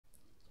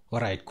All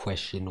right,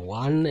 question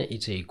one.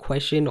 It's a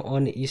question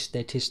on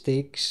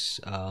statistics.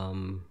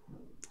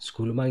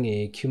 Sikhuluma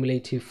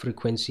nge-cumulative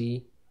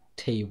frequency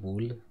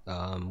table.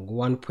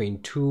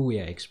 1.2, we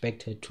are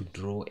expected to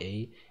draw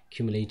a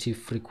cumulative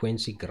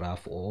frequency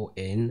graph or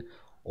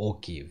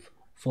give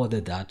for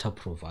the data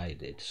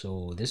provided.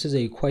 So this is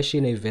a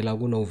question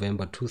available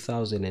November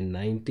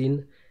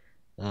 2019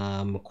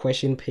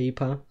 question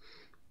paper.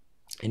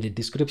 In the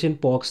description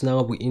box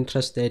now we're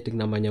interested in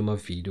namanye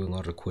video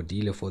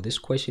ngarecordile for this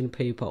question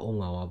paper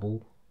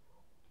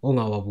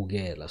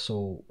ongawabukela.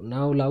 So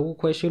now la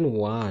question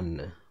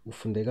 1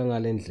 ufundeka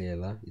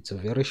ngalendlela. It's a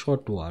very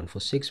short one for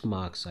 6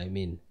 marks. I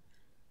mean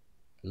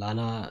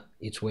lana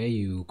it's where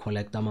you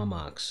collect ama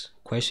marks.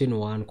 Question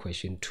 1,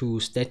 question 2,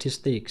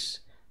 statistics,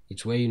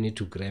 it's where you need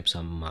to grab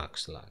some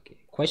marks. Like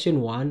question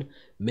 1,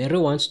 Mary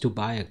wants to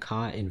buy a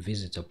car and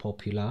visits a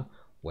popular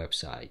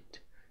website.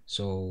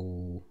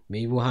 So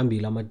maybe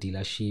uhambile ama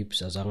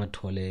dealerships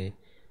azangathole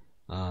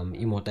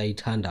imoto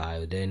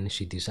ayithandayo, then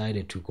she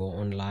decided to go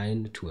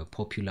online to a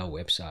popular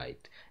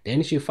website.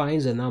 Then she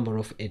finds a number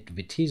of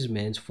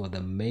advertisements for the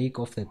make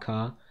of the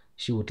car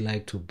she would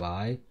like to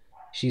buy.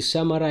 She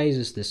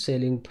summarizes the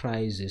selling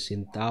prices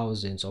in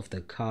thousands of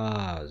the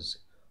cars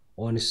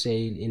on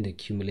sale in the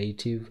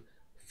cumulative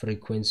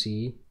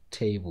frequency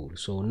table.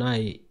 So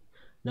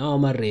now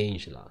I'm a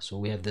range la. So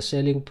we have the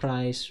selling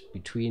price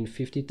between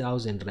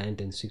 50,000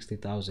 rand and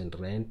 60,000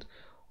 rand.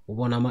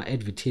 Ubonama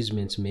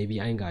advertisements maybe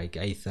I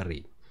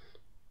 3.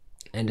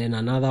 And then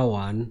another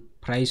one,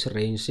 price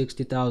range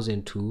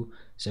 60,000 to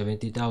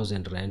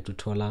 70,000 rand to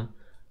thola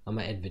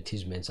ama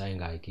advertisements I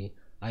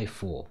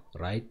 4,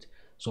 right?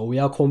 So we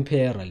are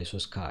comparing leso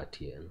sikhathi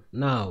here.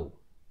 Now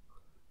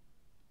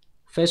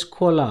first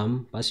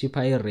column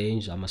basipha a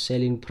range ama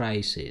selling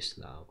prices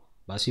now.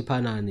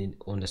 Basipha nani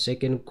on the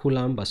second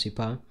column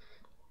basipha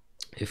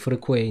a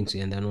frequency,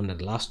 and then on the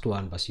last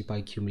one basipha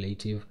a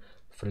cumulative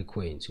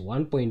frequency.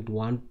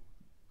 1.1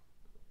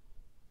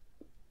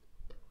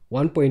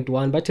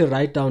 but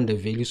write down the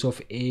values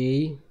of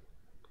A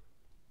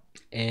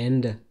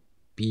and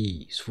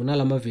B. Sifuna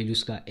lama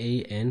values ka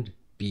A and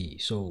B.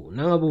 So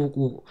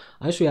nangabe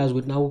ashuyazi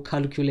ukuthi now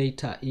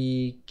calculate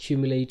a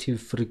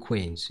cumulative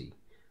frequency.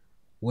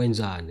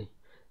 Wenzani?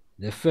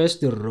 The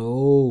first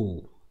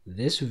row,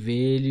 this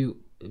value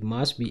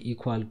must be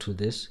equal to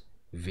this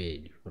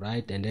value,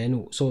 right? And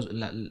then so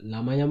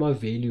lamanye ama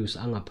values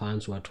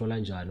angaphansi wathola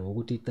njani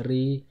ngokuthi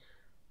 3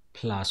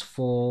 plus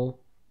 4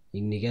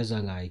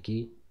 inginikeza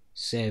ngayiki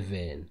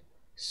 7.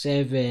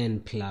 7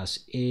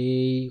 plus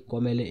A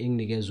komele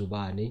inginikeza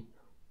ubani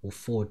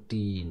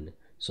u14.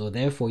 So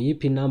therefore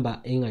yiphi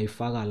number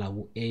engayifaka la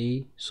ku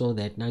A so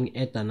that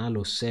nangi-add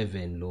nalo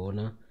 7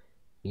 lona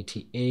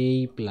ngithi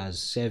A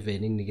plus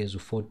 7 inginikeza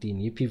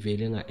u14. Yiphi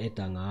value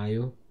enga-add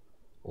ngayo,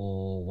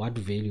 or what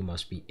value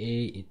must be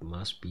A? It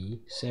must be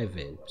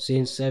 7.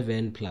 Since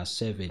 7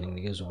 plus 7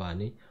 inginikeza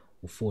ubani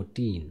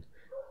u14.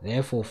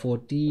 Therefore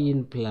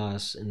 14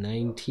 plus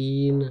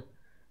 19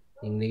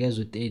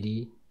 inginikeza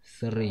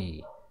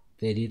u33.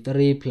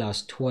 33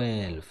 plus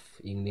 12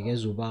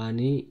 inginikeza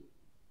ubani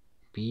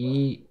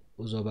B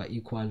uzoba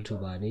equal to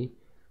bani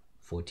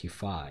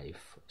 45.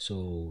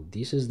 So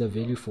this is the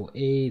value for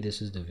A,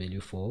 this is the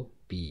value for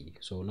B.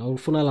 So now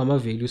ufuna lama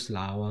values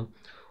lawa,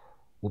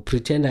 we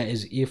pretend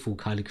as if we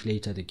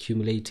calculated the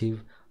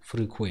cumulative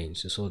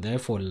frequency. So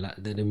therefore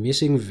the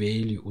missing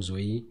value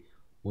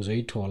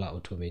uzoyithola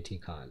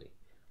automatically.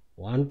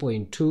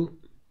 1.2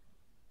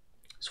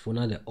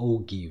 sifuna the O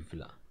give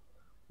la.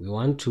 We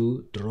want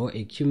to draw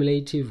a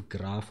cumulative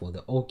graph or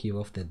the O give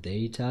of the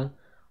data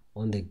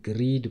on the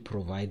grid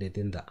provided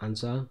in the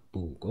answer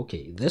book.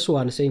 Okay, this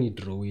one saying it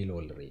draw it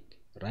already,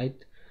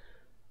 right?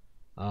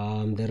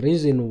 The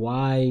reason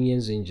why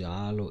ngenze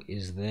njalo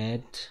is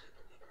that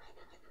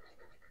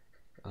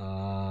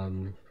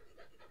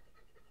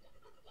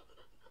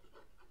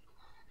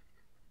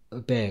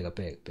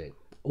bheka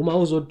uma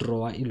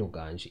uzodraw ilo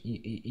kanje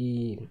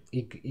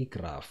i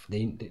graph,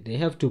 they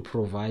have to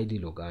provide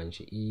ilo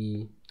kanje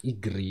i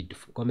grid.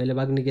 Kwamele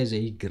bakunikeze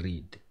i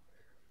grid,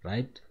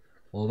 right?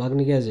 Or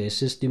bakunikeze a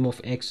system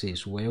of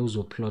axes where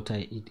uzoplota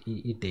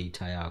i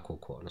data yakho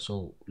khona.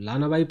 So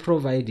lana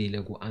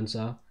bayiprovidile ku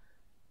answer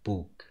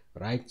book,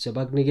 right?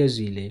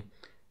 Sebakunikezile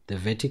the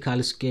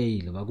vertical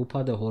scale,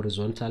 bakupha the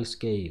horizontal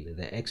scale,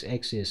 the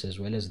x-axis as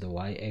well as the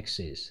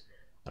y-axis,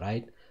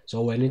 right?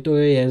 So when into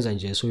yoyenza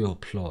nje so your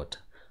plot.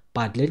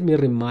 But let me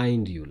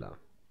remind you la,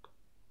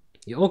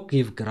 your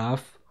give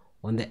graph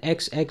on the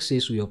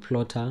x-axis your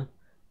plotter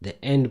the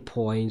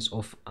endpoints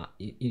of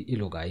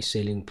iloga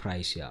selling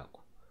price yakho.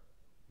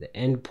 The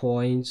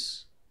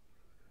endpoints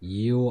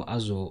you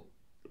azo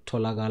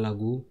tholakala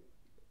ku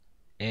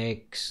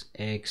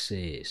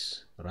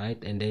x-axis,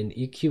 right? And then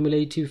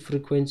cumulative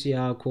frequency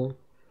yakho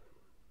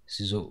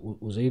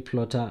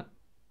uzoyiplotta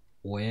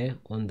where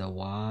on the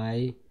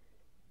y-axis,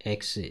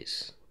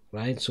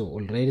 right? So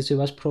already se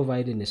was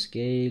providing a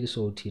scale,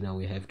 so tina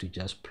we have to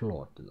just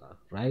plot,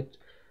 right?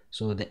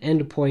 So the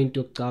endpoint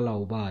yokuqala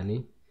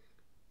ubani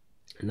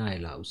nayi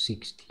la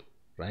 60,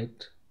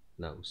 right?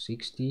 Now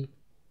 60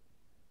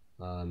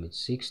 it's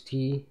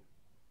 60,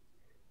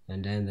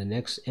 and then the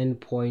next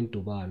endpoint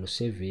ubani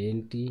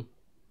 70,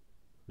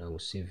 now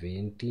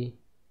 70,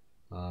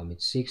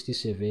 it's 60,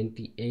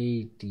 70,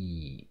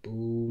 80,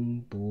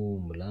 boom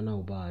boom, lana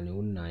ubani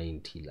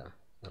 90 la,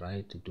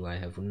 right? Do I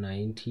have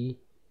 90?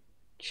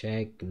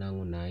 Check,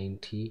 now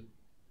 90.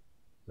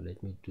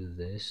 Let me do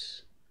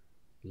this.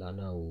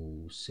 Lana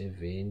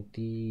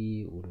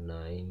 70,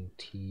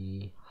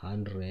 90,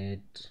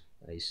 100.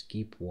 I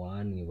skip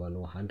one, you know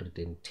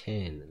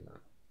 110.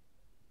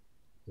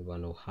 You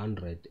know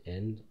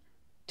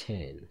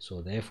 110.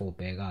 So therefore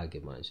bega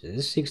manje.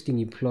 This 60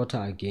 you plot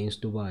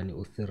against ubani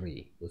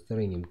u3.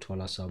 U3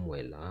 ngimthola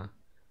somewhere la.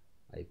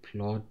 I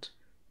plot,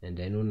 and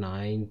then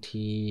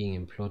 90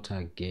 ngimplot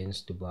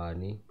against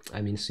ubani.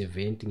 I mean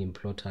 70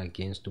 ngimplot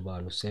against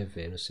ubani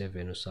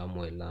u7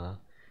 somewhere la.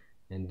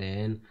 And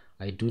then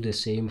I do the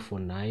same for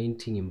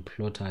 90 in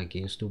plot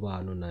against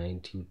ubani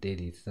 90,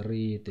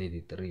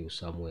 33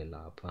 somewhere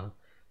lapha.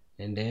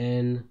 And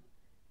then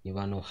you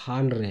want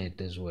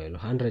 100 as well.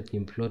 100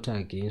 in plot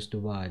against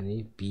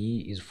ubani,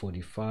 B is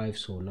 45,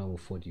 so now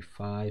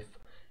 45.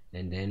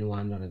 And then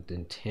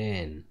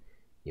 110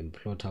 in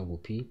plot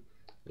aguphi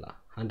la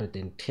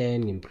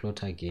 110 in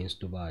plot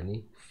against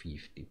ubani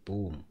 50.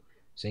 Boom.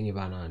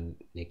 Sengibana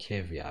ne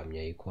curve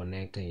yami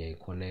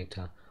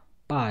ngiyayiconnecta.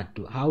 But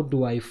how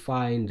do I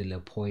find the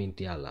point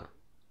yala?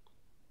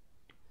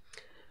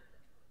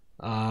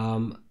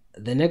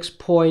 The next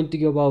point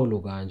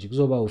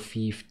kuzoba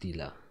 50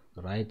 la,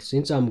 right?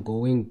 Since I'm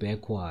going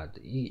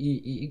backward,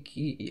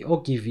 i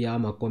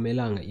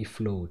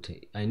float.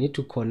 I need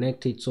to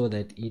connect it so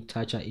that it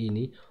touch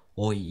ini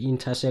or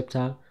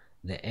interceptor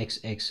the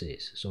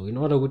x-axis. So in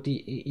order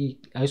ukuthi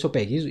I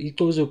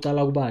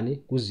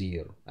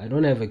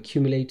don't have a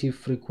cumulative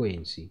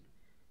frequency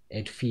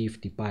at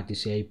 50, but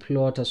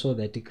siyayiplotta so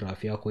that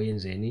igraph yakho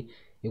yenzeni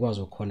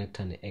ikwazi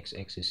ukuconnecta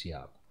ne-x-axis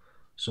yakho.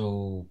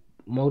 So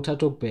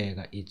mawuthatha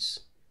ukubheka, it's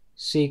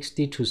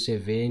 60 to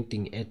 70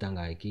 ngi-adda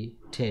ngaki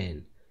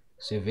 10,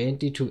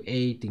 70 to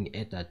 80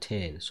 ngi-adda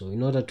 10. So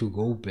in order to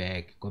go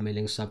back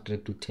komele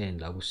subtract to 10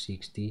 la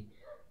ku-60.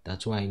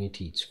 That's why I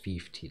need it's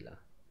 50 la,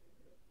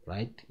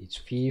 right? It's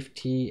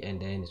 50,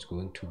 and then it's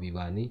going to be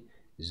bani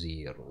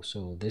 0.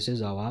 So this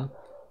is our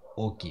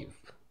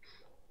ogive.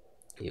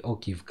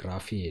 Give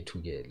graph here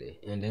together,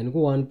 and then go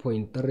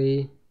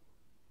 1.3,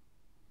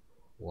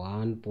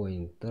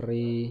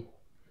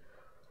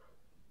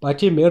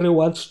 but Mary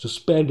wants to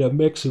spend a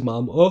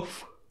maximum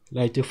of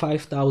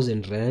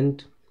 95,000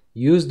 rand.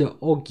 Use the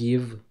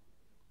ogive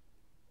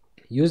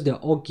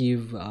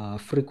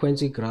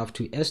frequency graph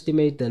to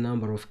estimate the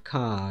number of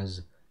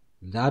cars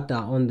that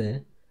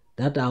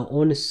are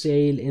on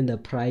sale in the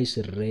price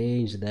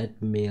range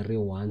that Mary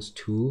wants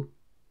to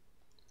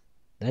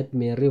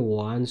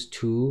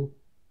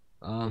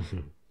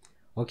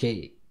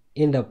okay,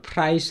 in the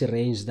price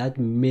range that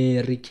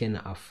Mary can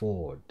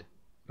afford,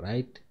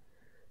 right?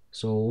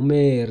 So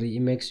Mary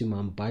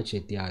maximum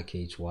budget yakhe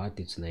it's what?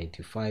 It's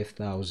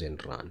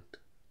 95,000 rand.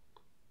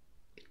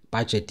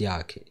 Budget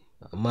yakhe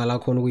mala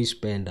khona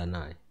ukuyispenda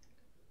naye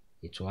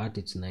it's what?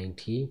 It's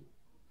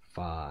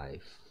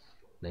 95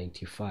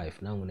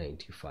 nangu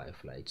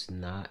 95 la, it's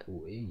not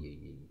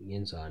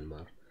ngenzani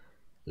mara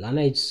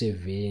lana it's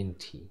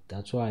 70.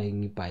 That's why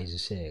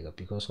ngibhayiziseka,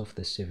 because of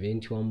the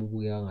 70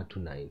 wamubuya ngathi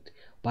 90.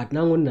 But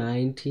nangu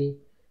 90,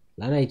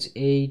 lana it's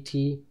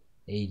 80,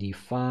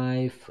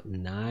 85,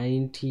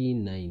 90,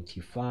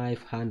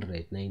 95,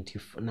 100,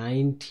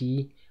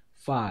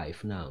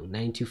 95. Now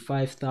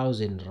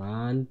 95,000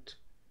 rand.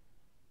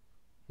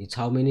 It's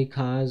how many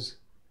cars?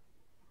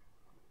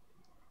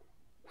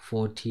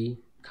 40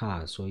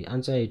 cars. So the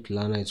answer it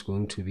lana is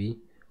going to be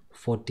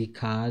 40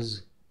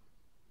 cars.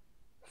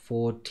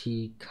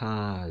 40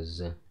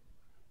 cars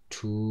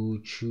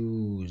to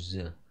choose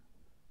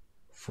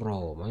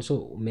from.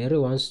 So Mary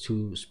wants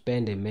to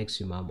spend a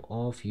maximum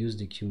of, use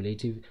the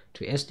cumulative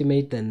to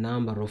estimate the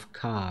number of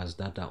cars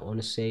that are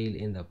on sale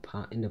in the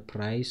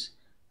price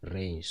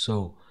range.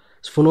 So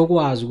sifuna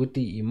ukwazi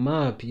ukuthi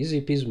imaphi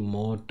iziphi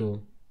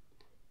izimoto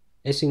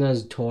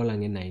esingazithola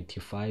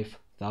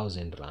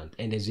nge-95,000 rand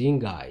and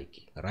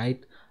ezingaki,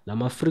 right?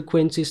 Lama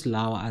frequencies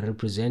lawa are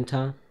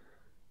representer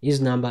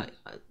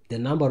the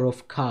number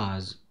of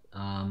cars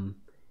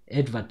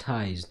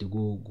advertised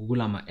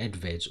kulama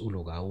adverts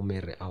uloga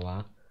umere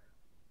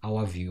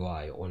our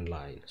viewer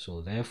online.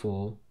 So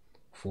therefore,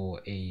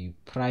 for a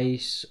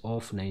price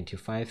of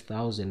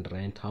 95,000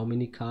 rand, how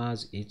many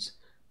cars? It's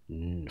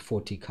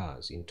 40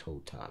 cars in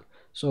total.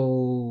 So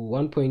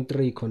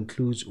 1.3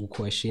 concludes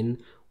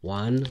question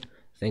 1.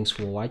 Thanks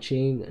for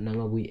watching.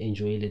 Nanga we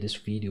enjoyed this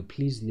video.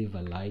 Please leave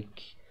a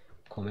like,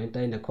 comment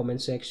in the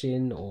comment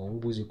section, or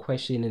buzi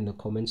question in the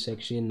comment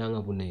section.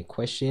 Nanga bune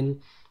question.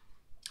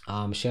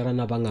 Share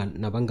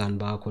nabangani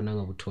bakho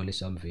nanga buthole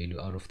some value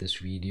out of this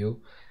video.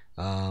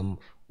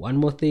 One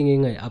more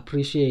thing, I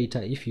appreciate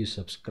if you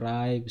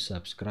subscribe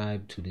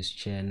to this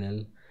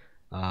channel,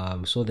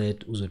 so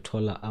that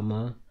uzothola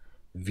ama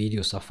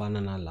videos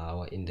afana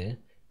nalawa in the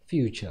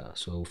future.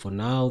 So for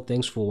now,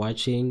 thanks for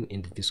watching.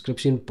 In the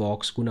description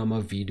box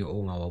kunama video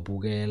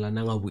ongawabukela,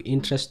 nangabu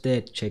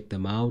interested, check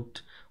them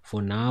out.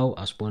 For now,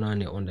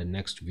 asibonane on the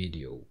next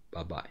video.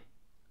 Bye bye.